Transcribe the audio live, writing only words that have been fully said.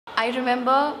I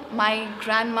remember my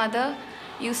grandmother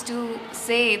used to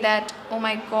say that, oh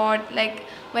my God, like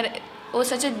when oh,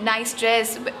 such a nice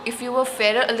dress, if you were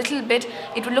fairer a little bit,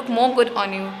 it would look more good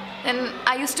on you. Then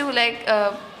I used to like,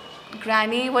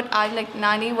 Granny, what are like,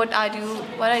 Nani, what are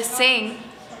you saying?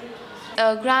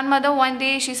 Grandmother one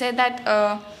day she said that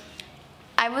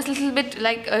I was a little bit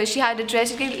like, she had a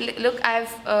dress. Okay, look,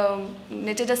 I've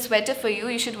knitted a sweater for you.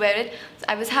 You should wear it. So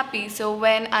I was happy. So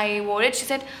when I wore it, she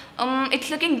said, it's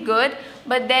looking good.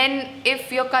 But then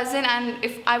if your cousin and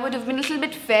if I would have been a little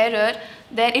bit fairer,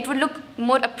 then it would look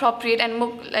more appropriate and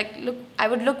more like I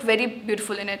would look very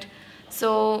beautiful in it.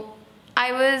 So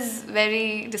I was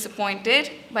very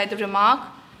disappointed by the remark,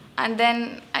 and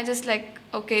then I just like,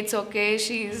 okay, it's okay.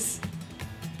 It's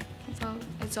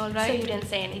all right. So you didn't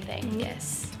say anything?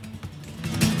 Yes.